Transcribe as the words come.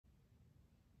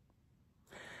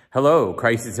Hello,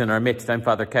 Christ is in our midst. I'm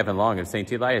Father Kevin Long of St.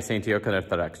 Elias Antiochian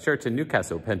Orthodox Church in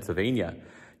Newcastle, Pennsylvania.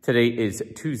 Today is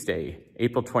Tuesday,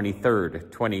 April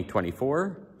 23rd,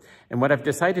 2024. And what I've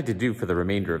decided to do for the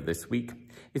remainder of this week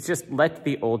is just let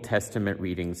the Old Testament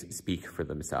readings speak for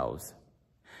themselves.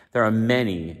 There are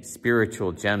many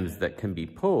spiritual gems that can be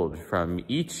pulled from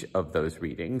each of those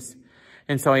readings.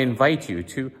 And so I invite you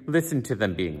to listen to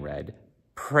them being read,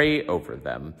 pray over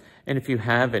them, and if you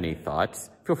have any thoughts,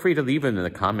 feel free to leave them in the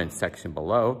comments section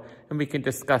below, and we can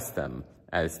discuss them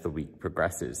as the week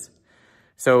progresses.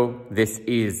 So this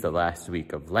is the last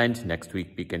week of Lent. Next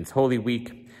week begins Holy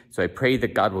Week. So I pray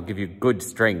that God will give you good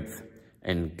strength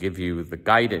and give you the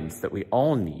guidance that we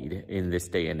all need in this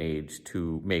day and age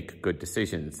to make good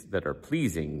decisions that are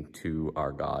pleasing to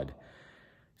our God.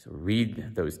 So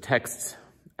read those texts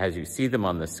as you see them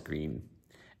on the screen,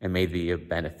 and may they be of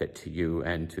benefit to you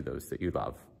and to those that you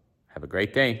love. Have a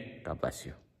great day. God bless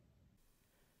you.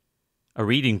 A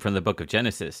reading from the book of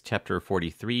Genesis, chapter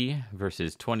 43,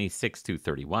 verses 26 through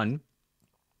 31,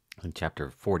 and chapter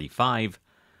 45,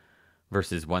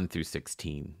 verses 1 through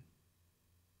 16.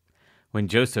 When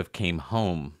Joseph came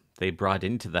home, they brought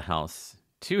into the house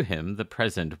to him the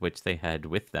present which they had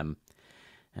with them,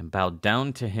 and bowed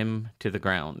down to him to the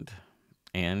ground.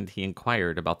 And he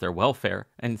inquired about their welfare,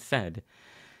 and said,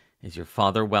 "Is your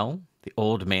father well? The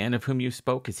old man of whom you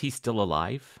spoke, is he still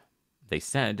alive?" They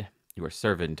said, "Your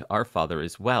servant, our father,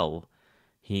 is well.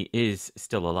 He is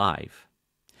still alive."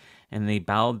 And they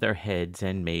bowed their heads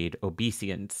and made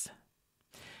obeisance.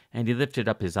 And he lifted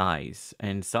up his eyes,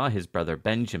 and saw his brother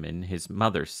Benjamin, his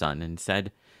mother's son, and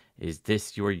said, "Is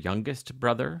this your youngest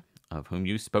brother, of whom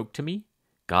you spoke to me?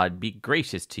 God be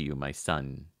gracious to you, my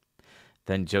son."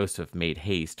 Then Joseph made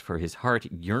haste, for his heart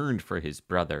yearned for his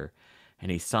brother,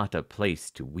 and he sought a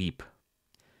place to weep.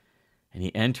 And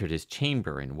he entered his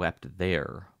chamber and wept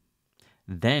there.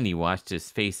 Then he washed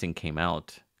his face and came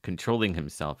out. Controlling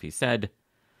himself, he said,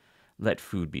 "Let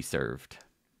food be served."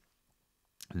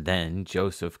 Then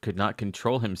Joseph could not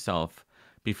control himself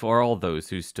before all those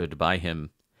who stood by him,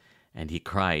 and he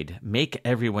cried, "Make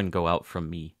everyone go out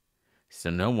from me." So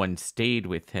no one stayed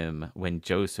with him when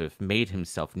Joseph made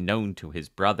himself known to his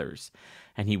brothers,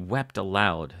 and he wept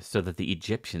aloud so that the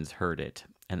Egyptians heard it,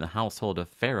 and the household of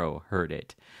Pharaoh heard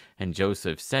it. And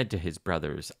Joseph said to his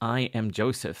brothers, "I am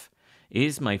Joseph.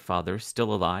 Is my father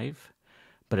still alive?"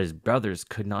 But his brothers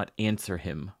could not answer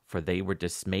him, for they were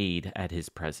dismayed at his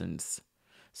presence.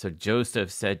 So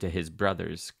Joseph said to his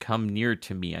brothers, "Come near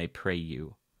to me, I pray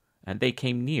you." And they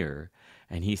came near,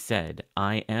 and he said,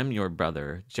 "I am your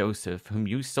brother, Joseph, whom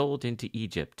you sold into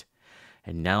Egypt.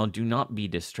 And now do not be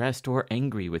distressed or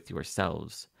angry with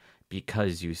yourselves,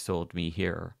 because you sold me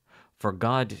here. For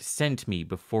God sent me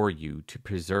before you to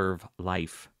preserve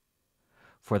life.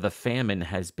 For the famine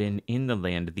has been in the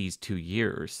land these 2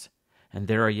 years, and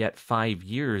there are yet 5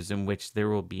 years in which there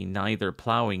will be neither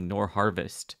plowing nor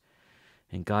harvest.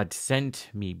 And God sent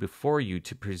me before you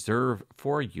to preserve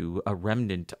for you a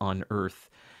remnant on earth,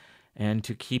 and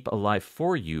to keep alive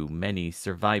for you many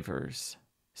survivors.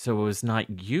 So it was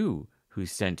not you who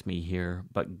sent me here,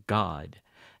 but God,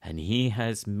 and he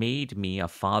has made me a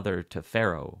father to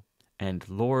Pharaoh, and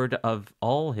lord of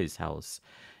all his house,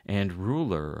 and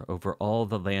ruler over all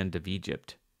the land of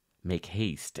Egypt. Make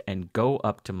haste, and go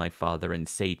up to my father, and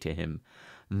say to him,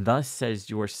 'Thus says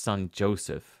your son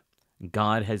Joseph,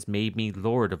 God has made me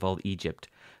lord of all Egypt.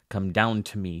 Come down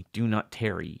to me, do not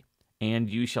tarry. And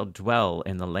you shall dwell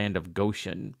in the land of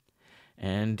Goshen,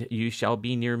 and you shall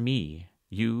be near me,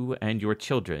 you and your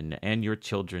children, and your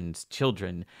children's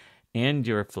children, and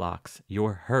your flocks,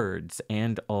 your herds,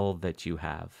 and all that you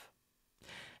have.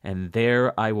 And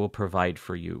there I will provide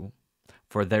for you,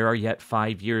 for there are yet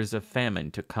 5 years of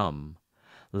famine to come,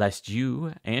 lest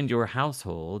you and your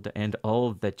household and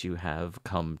all that you have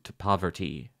come to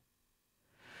poverty.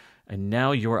 And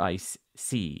now your eyes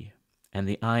see, and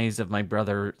the eyes of my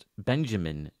brother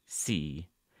Benjamin see,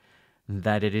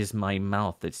 that it is my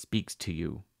mouth that speaks to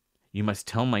you. You must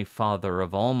tell my father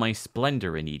of all my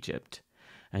splendor in Egypt,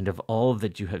 and of all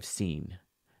that you have seen.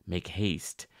 Make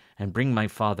haste, and bring my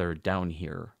father down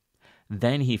here."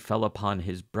 Then he fell upon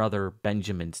his brother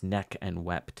Benjamin's neck and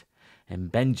wept,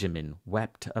 and Benjamin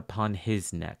wept upon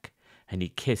his neck, and he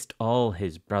kissed all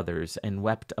his brothers and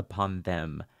wept upon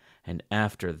them, and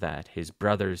after that his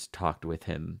brothers talked with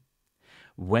him.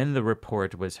 When the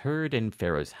report was heard in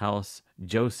Pharaoh's house,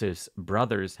 Joseph's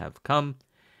brothers have come,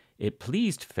 it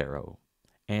pleased Pharaoh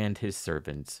and his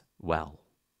servants well.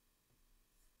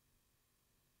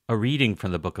 A reading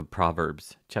from the book of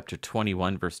Proverbs, chapter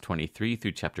 21, verse 23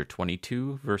 through chapter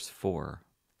 22, verse 4.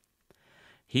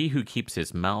 He who keeps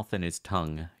his mouth and his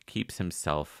tongue keeps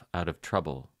himself out of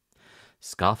trouble.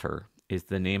 Scoffer is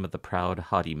the name of the proud,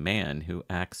 haughty man who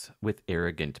acts with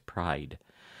arrogant pride.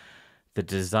 The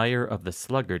desire of the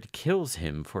sluggard kills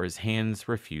him, for his hands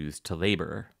refuse to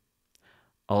labor.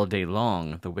 All day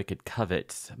long the wicked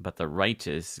covets, but the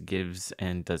righteous gives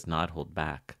and does not hold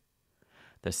back.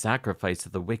 The sacrifice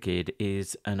of the wicked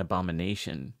is an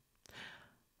abomination.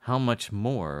 How much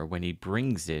more when he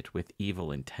brings it with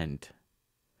evil intent?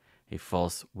 A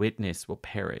false witness will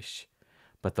perish,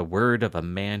 but the word of a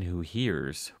man who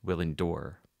hears will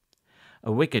endure.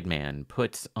 A wicked man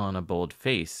puts on a bold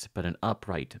face, but an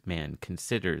upright man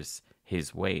considers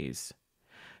his ways.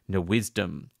 No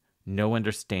wisdom, no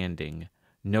understanding,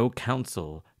 no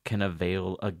counsel can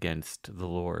avail against the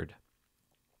Lord.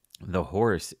 The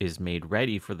horse is made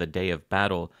ready for the day of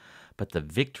battle, but the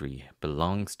victory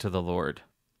belongs to the Lord.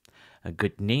 A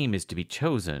good name is to be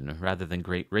chosen rather than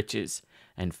great riches,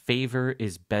 and favor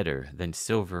is better than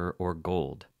silver or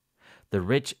gold. The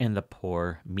rich and the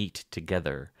poor meet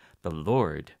together. The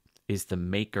Lord is the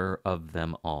maker of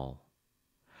them all.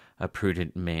 A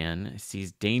prudent man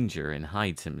sees danger and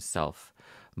hides himself,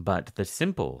 but the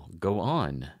simple go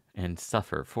on and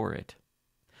suffer for it.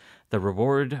 The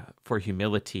reward for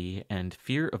humility and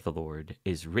fear of the Lord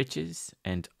is riches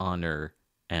and honor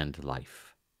and life.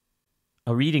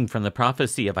 A reading from the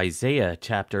prophecy of Isaiah,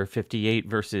 chapter 58,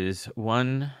 verses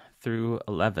 1 through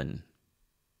 11.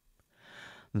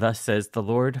 Thus says the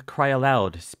Lord, cry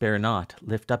aloud, spare not,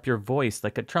 lift up your voice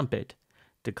like a trumpet.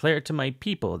 Declare to my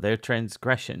people their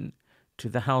transgression, to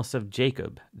the house of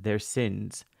Jacob their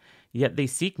sins. Yet they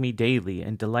seek me daily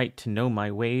and delight to know my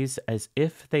ways, as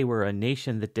if they were a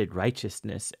nation that did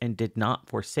righteousness and did not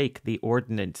forsake the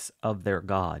ordinance of their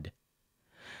God.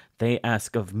 They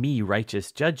ask of me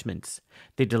righteous judgments.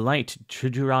 They delight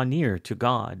to draw near to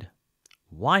God.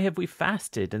 Why have we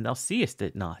fasted, and thou seest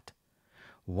it not?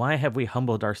 Why have we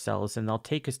humbled ourselves, and thou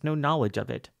takest no knowledge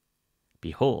of it?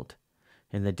 Behold,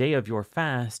 in the day of your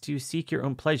fast you seek your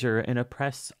own pleasure and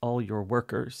oppress all your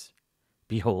workers.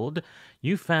 Behold,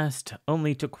 you fast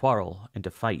only to quarrel and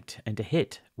to fight and to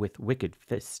hit with wicked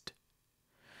fist.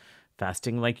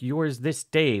 Fasting like yours this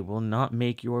day will not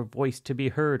make your voice to be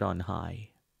heard on high.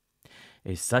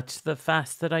 Is such the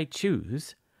fast that I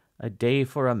choose, a day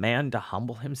for a man to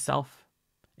humble himself?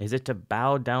 Is it to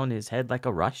bow down his head like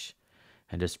a rush,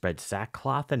 and to spread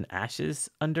sackcloth and ashes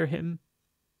under him?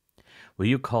 Will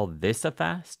you call this a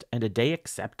fast, and a day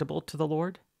acceptable to the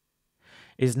Lord?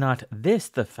 Is not this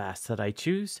the fast that I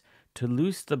choose, to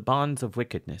loose the bonds of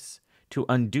wickedness, to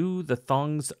undo the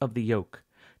thongs of the yoke,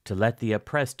 to let the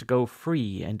oppressed go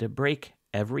free, and to break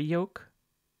every yoke?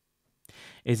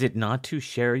 Is it not to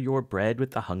share your bread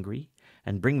with the hungry,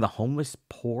 and bring the homeless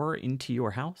poor into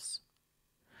your house?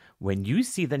 When you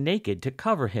see the naked, to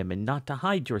cover him, and not to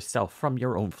hide yourself from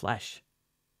your own flesh.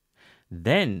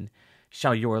 Then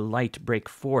shall your light break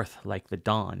forth like the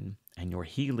dawn, and your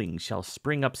healing shall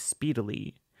spring up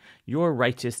speedily. Your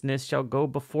righteousness shall go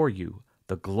before you.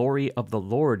 The glory of the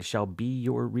Lord shall be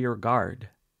your rear guard.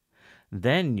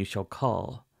 Then you shall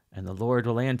call, and the Lord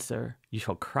will answer. You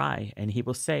shall cry, and he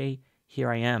will say, Here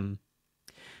I am.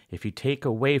 If you take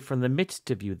away from the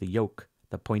midst of you the yoke,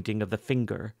 the pointing of the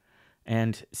finger,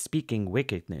 and speaking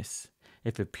wickedness,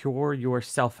 if you pour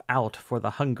yourself out for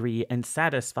the hungry and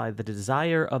satisfy the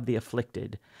desire of the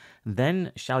afflicted,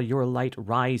 then shall your light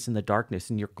rise in the darkness,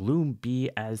 and your gloom be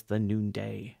as the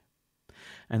noonday.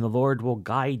 And the Lord will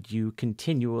guide you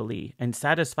continually, and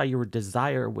satisfy your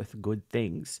desire with good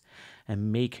things,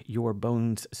 and make your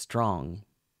bones strong.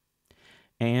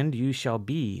 And you shall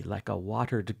be like a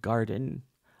watered garden,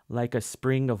 like a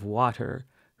spring of water,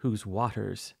 whose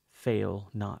waters fail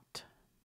not.